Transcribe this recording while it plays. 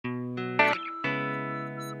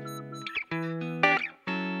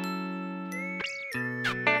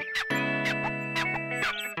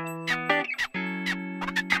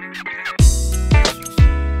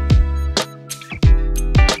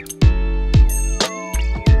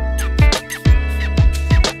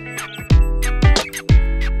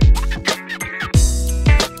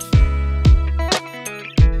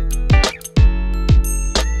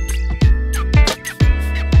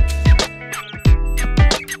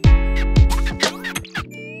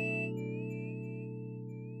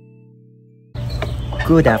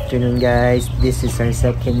Good afternoon guys, this is our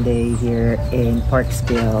second day here in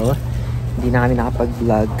Parksville. Hindi na kami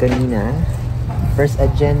nakapag-vlog kanina. First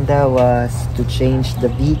agenda was to change the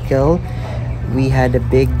vehicle. We had a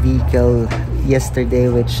big vehicle yesterday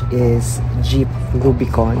which is Jeep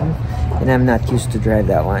Rubicon, and I'm not used to drive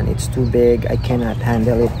that one. It's too big, I cannot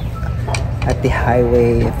handle it at the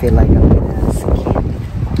highway. I feel like I'm gonna skid.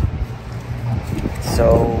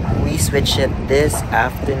 So we switched it this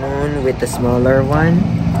afternoon with the smaller one,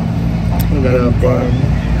 and then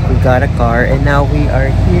we got a car, and now we are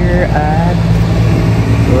here at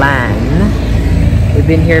LAN. We've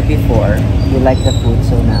been here before. We like the food,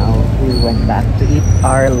 so now we went back to eat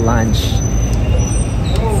our lunch.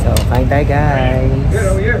 So bye bye guys.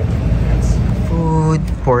 Food,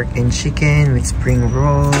 pork and chicken with spring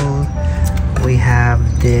roll. We have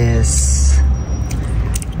this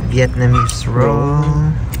Vietnamese roll,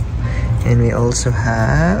 and we also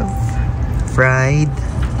have fried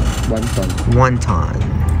wonton.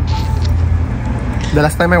 The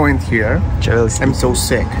last time I went here, I'm so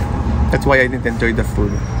sick. That's why I didn't enjoy the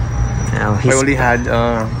food. Now I only had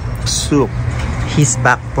soup. He's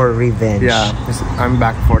back for revenge. Yeah, I'm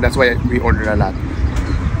back for. That's why we ordered a lot.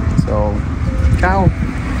 So, ciao.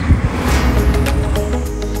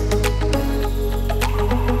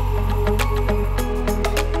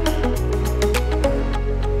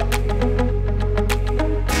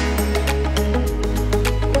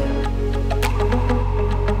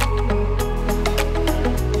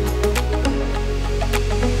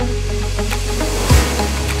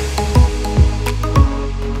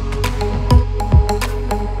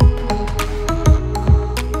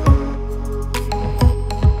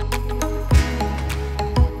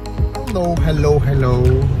 Hello.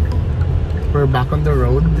 We're back on the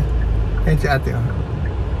road.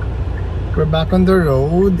 We're back on the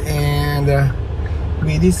road, and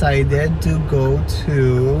we decided to go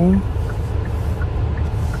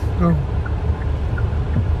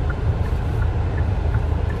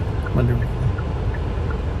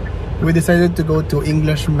to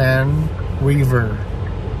Englishman River.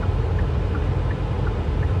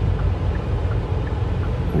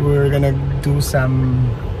 We're gonna do some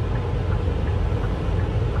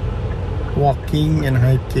walking and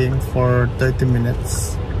hiking for 30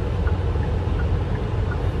 minutes.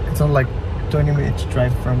 It's not like 20 minutes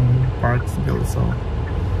drive from Parksville, so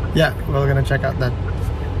yeah, we're gonna check out that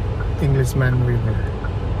Englishman River.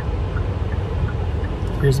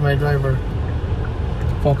 Here's my driver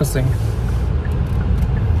focusing.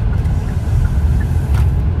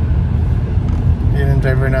 Yan ang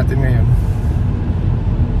driver natin ngayon.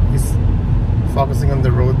 He's focusing on the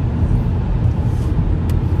road.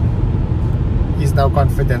 He's now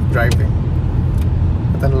confident driving,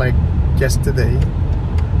 but unlike yesterday,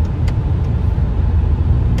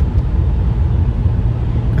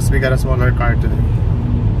 because we got a smaller car today.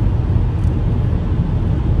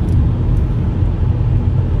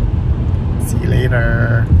 See you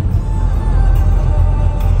later.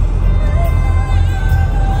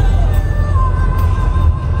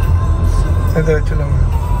 Diretso lang.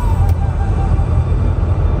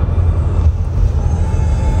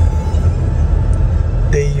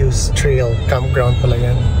 They use trail campground pala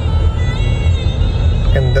yan.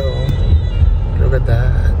 Ganda oh. Look at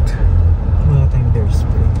that. I think there's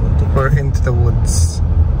pretty. We're into the woods.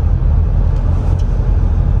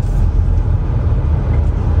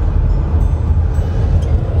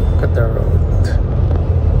 Look at the road.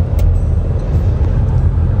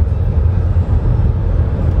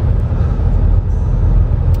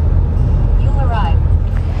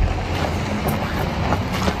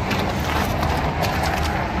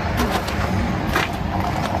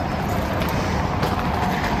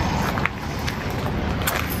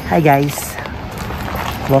 Hi guys,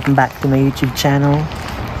 welcome back to my YouTube channel,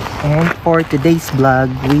 and for today's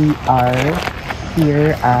vlog we are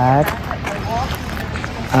here at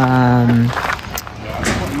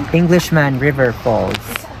Englishman River Falls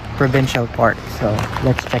Provincial Park, so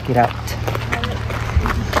let's check it out.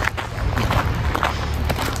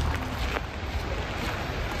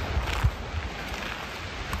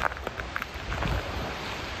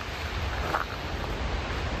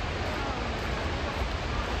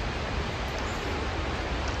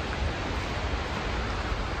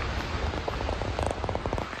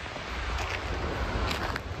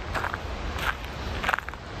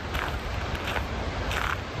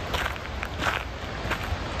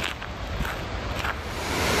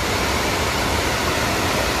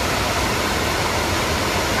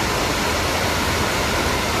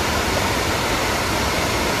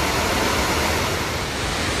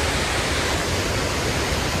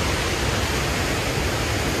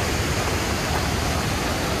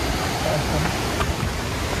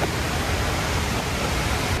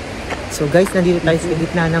 So guys, nandito tayo sa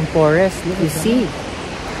gitna ng forest. You see?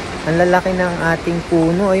 Ang lalaki ng ating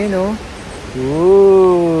puno. Ayun oh.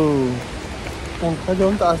 Woo! Ang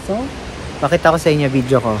doon taas no? Pakita ko sa inyo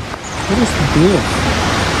video ko. What is this?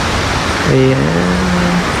 Ayan.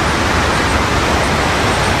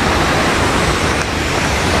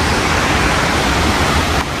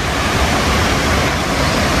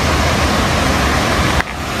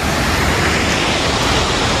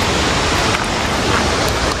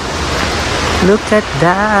 Look at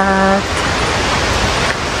that!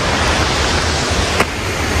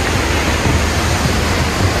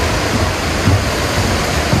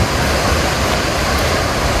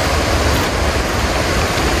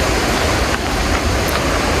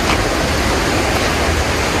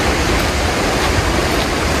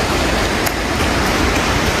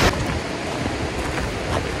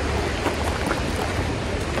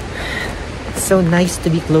 It's so nice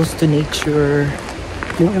to be close to nature.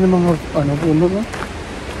 Yung mga puno ba?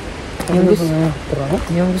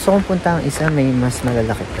 Yung gusto kong punta ang isa, may mas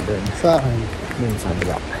malalaki pa doon. Saan? Doon sa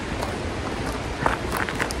block.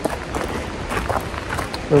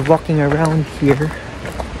 We're walking around here.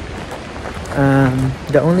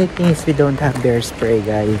 The only thing is we don't have bear spray,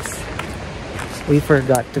 guys. We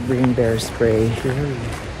forgot to bring bear spray.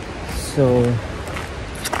 So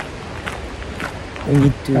we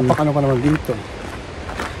need to... Napakano pa naman dito.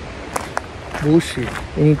 Bushy.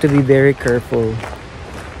 We need to be very careful.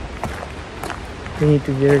 We need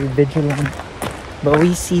to be very vigilant. But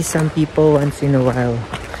we see some people once in a while.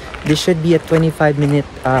 This should be a 25-minute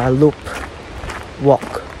loop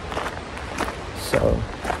walk. So,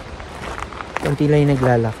 konti lang yung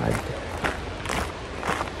naglalakad.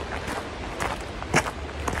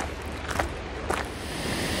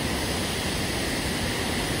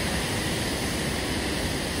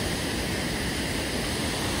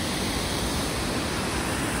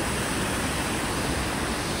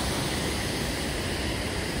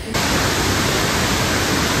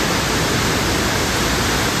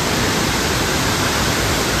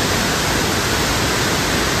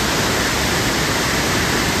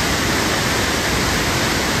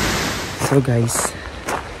 So guys,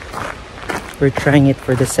 we're trying it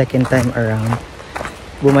for the second time around.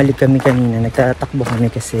 Bumalik kami kanina, nagtatakbo kami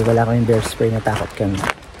kasi wala kaming bear spray, natakot kami.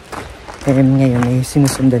 And ngayon ay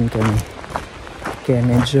sinusundan kami. Kaya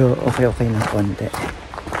medyo okay na konti.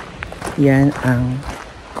 Yan ang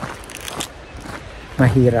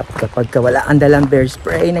mahirap kapag wala kang dalang bear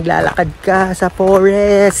spray, naglalakad ka sa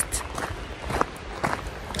forest.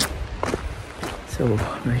 So,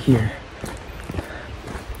 we're here.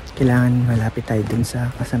 Kailangan malapit tayo dun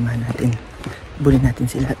sa kasama natin. Bulin natin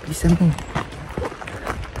sila. Bisa mo.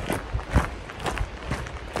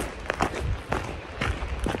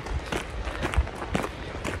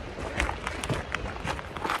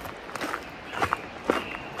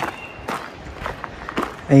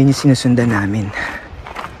 Ayun yung sinusundan namin.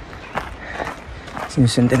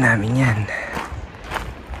 Sinusundan namin yan.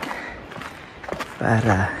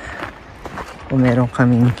 Para kung meron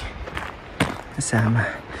kaming kasama.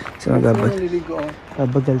 So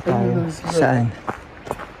babagal tayo. Saan?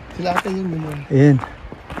 Sila ata yun yun. Ayan.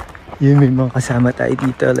 Yun, may mga kasama tayo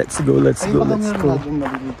dito. Let's go, let's go, let's go.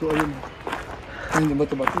 Ayun,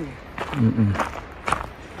 bato-bato eh.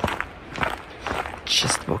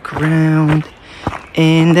 Just walk around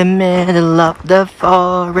in the middle of the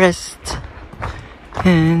forest.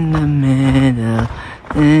 In the middle,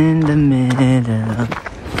 in the middle.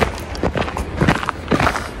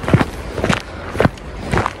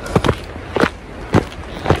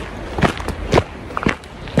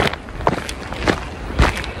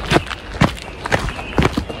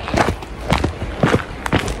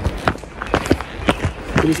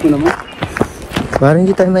 Bilis mo naman. Parang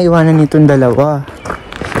hindi tayo maiwanan nitong dalawa.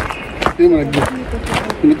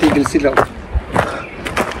 Pinitigil sila.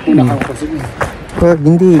 Una ka kasi. Wag,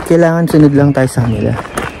 hindi. Kailangan sunod lang tayo sa kanila.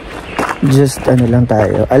 Just ano lang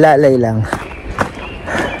tayo. Alalay lang.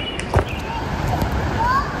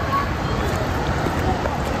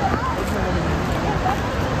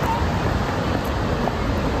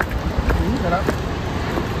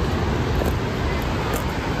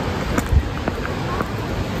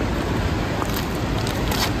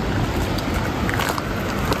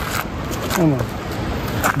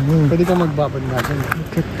 Pwede ka magbabad natin.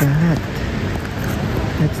 Look at that.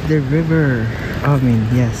 That's the river. Oh, I mean,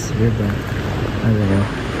 yes, river. I don't know.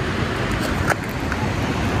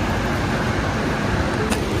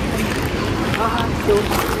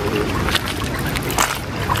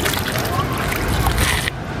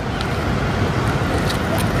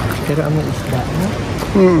 Pero ang isda mo?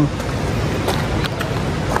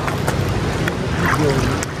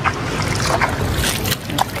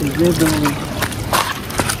 Hindi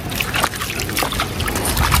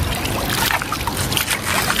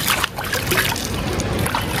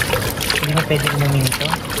mo pwede inumin ito.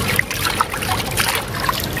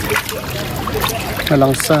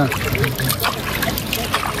 Malangsa.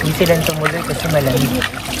 Hindi silang tumuloy kasi malamig.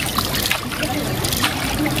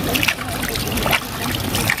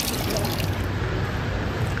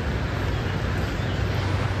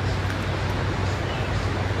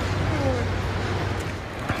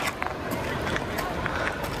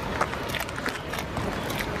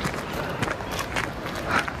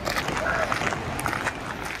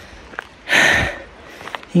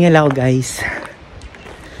 Hingal ako guys.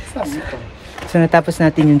 So natapos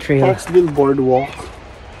natin yung trail. Parksville Boardwalk.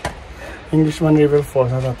 Englishman River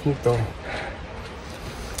Falls na natin ito.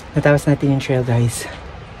 Natapos natin yung trail guys.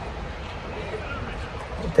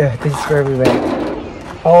 This is where we went.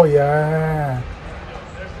 Oh yeah.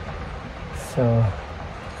 So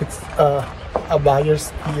It's a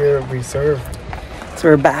biosphere reserve. so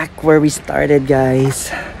we're back where we started guys.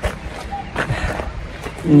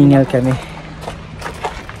 Hiningal kami.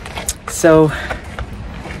 So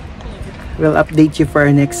we'll update you for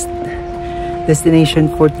our next destination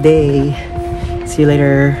for today. See you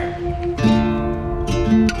later.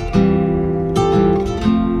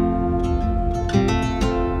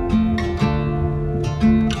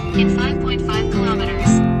 In 5.5 kilometers,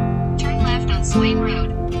 turn left on Swain Road.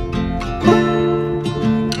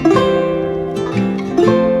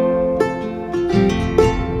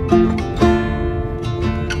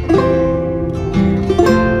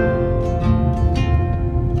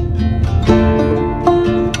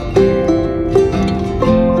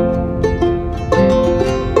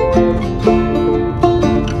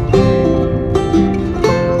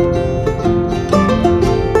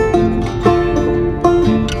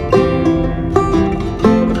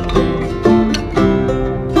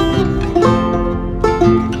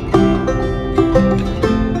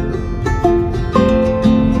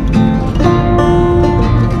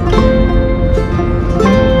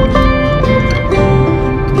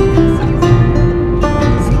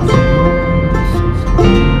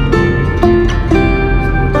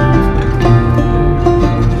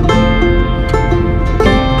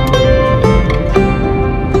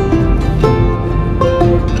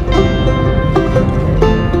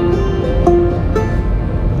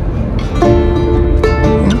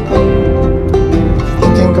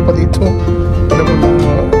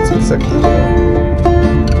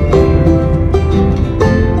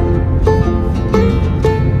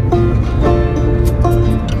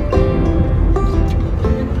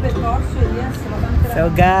 So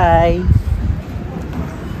guys,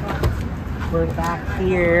 we're back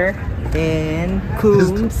here in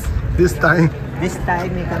Coombs. This time, This time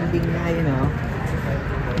may kambing na, you know.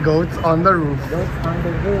 goats on the roof. Goats on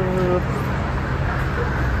the roof.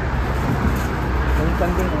 May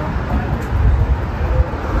kambing, oh.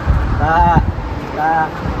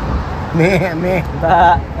 Me.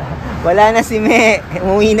 Wala na si Me.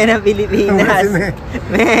 Umuwi na ng Pilipinas. Umuwi si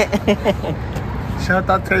Me. Shout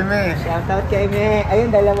out kay Me. Shoutout kay Me. Ayun,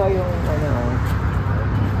 dalawa yung ano.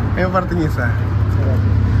 May parting isa.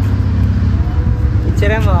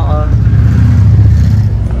 Itsura mo ako.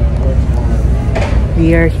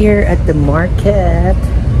 We are here at the market.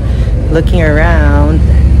 Looking around.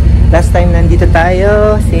 Last time nandito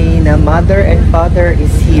tayo, si na mother and father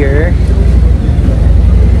is here.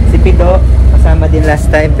 Si Pido, kasama din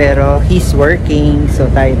last time pero he's working. So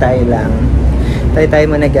tayo lang. Tayo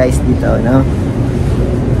muna guys dito, no?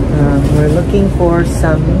 We're looking for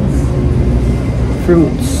some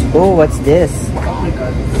fruits. Oh, what's this?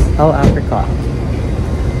 Oh, apricot.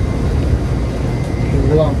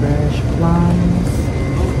 Fresh plums.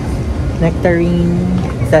 Nectarine.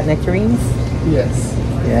 Is that nectarines? Yes.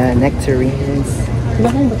 Yeah, nectarines.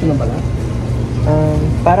 Kinakain ba ito ng balat?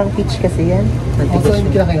 Parang peach kasi yan. Also,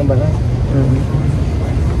 hindi kinakain ng balat.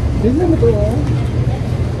 Hindi naman ito, oh.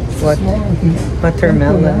 What?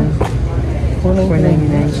 Watermelon.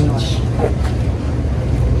 $4.99 each.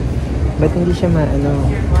 Ba't hindi siya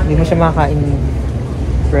hindi mo siya makakain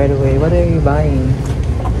right away? What are you buying?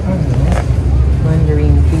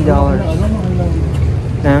 Mandarin, $3.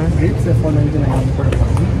 Na? Grapes are $4.99 per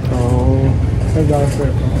pound. Oh. $5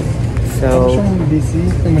 per pound. So, Tapos yung busy,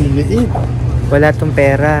 maliliit. wala tong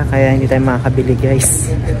pera, kaya hindi tayo makakabili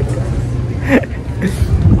guys.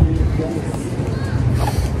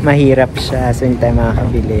 Mahirap siya, so hindi tayo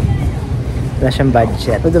makakabili. Wala siyang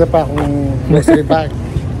budget. Wala pa akong grocery bag.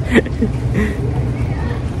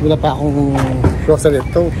 Wala pa akong grocery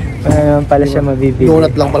tote. Wala naman pala siya mabibili.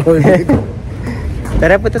 Donut lang pala mabibili.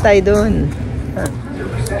 Tara, punta tayo doon.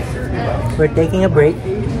 We're taking a break.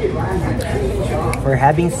 We're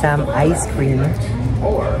having some ice cream.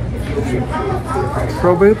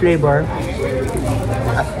 Strawberry flavor.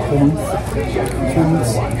 At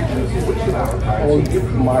Coombs. Old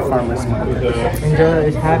Farmers Market. And Joe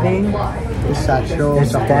is having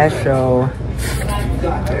Pistachio.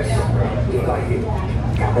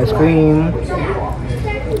 Ice cream.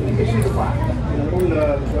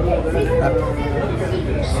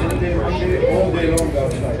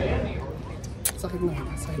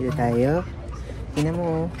 Dito tayo. Tingnan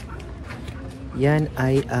mo. Yan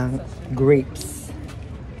ay ang grapes.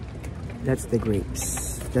 That's the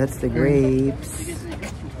grapes. That's the grapes.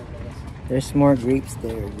 There's more grapes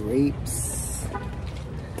there. Grapes.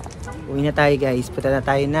 Uwi na tayo guys. Punta na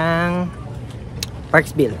tayo ng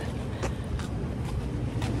Parksville.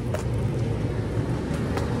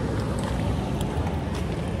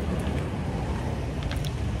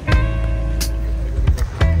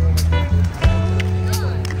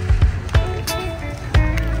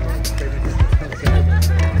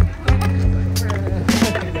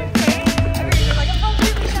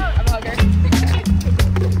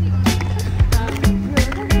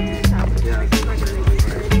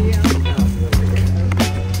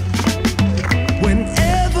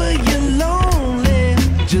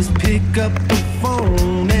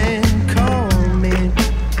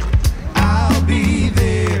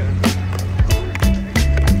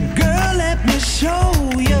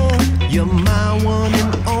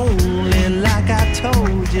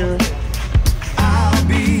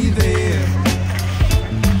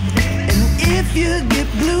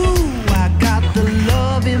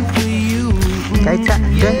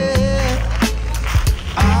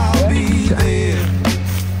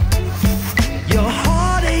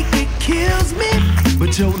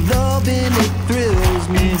 Your loving, it thrills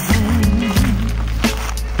me.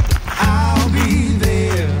 I'll be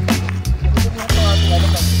there.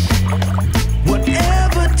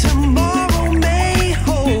 Whatever tomorrow may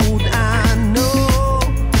hold, I know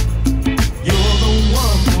you're the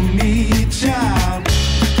one for me, child.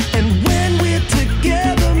 And when we're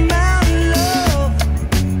together, my love,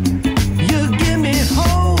 you give me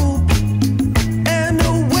hope and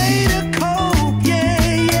a way to cope.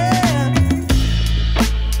 Yeah, yeah.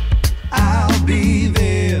 I'll be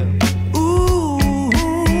there. Ooh,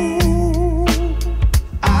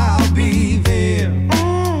 I'll be there.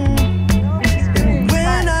 And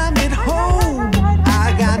when I'm at home,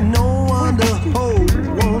 I got no one to hold.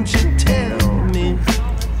 Won't you tell me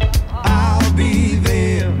I'll be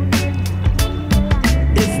there?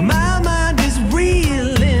 If my mind is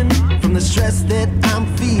reeling from the stress that I'm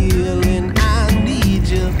feeling, I need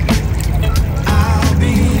you. I'll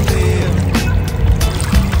be there.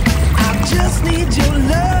 I just need your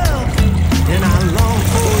love, and I long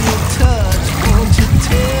for your touch. Won't you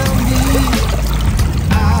tell me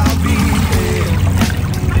I'll be there?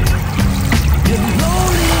 Your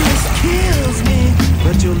loneliness kills me,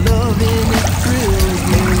 but your loving it thrills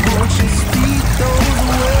me. Won't you speak those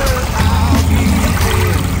words? I'll be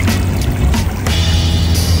there.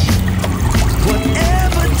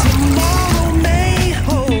 Whatever tomorrow may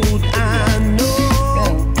hold, I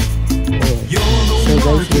know you're the So one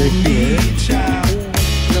guys, for we're me, here. child.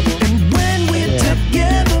 And when we're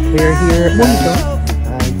together, We're here my at, love,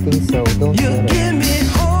 I think so. Don't you say give me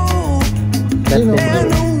hope that. and Let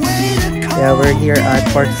them a do. way to cope. Yeah, we're here at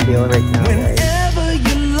Parksville right now, guys. Whenever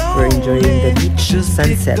you're We're enjoying the lonely, beach just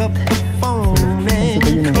sunset. pick up the phone and Ito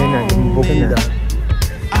yun ang gana. Umubog na.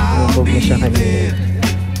 Umubog na siya kanina.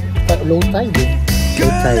 Low tide eh.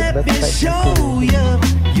 Low tide, but let me show you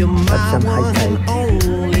you're my some high one tide. and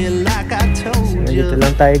only, like I told Nandito you.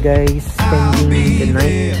 lang tayo guys, spending the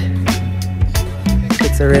night.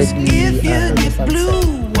 It's already If you get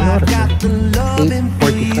blue, I got the loving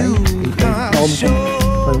for you. 8:45, Sure,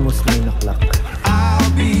 almost 9 o'clock. I'll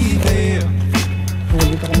be there.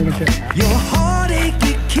 Your heartache,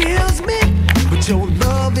 it kills me, but your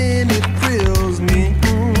loving, it thrills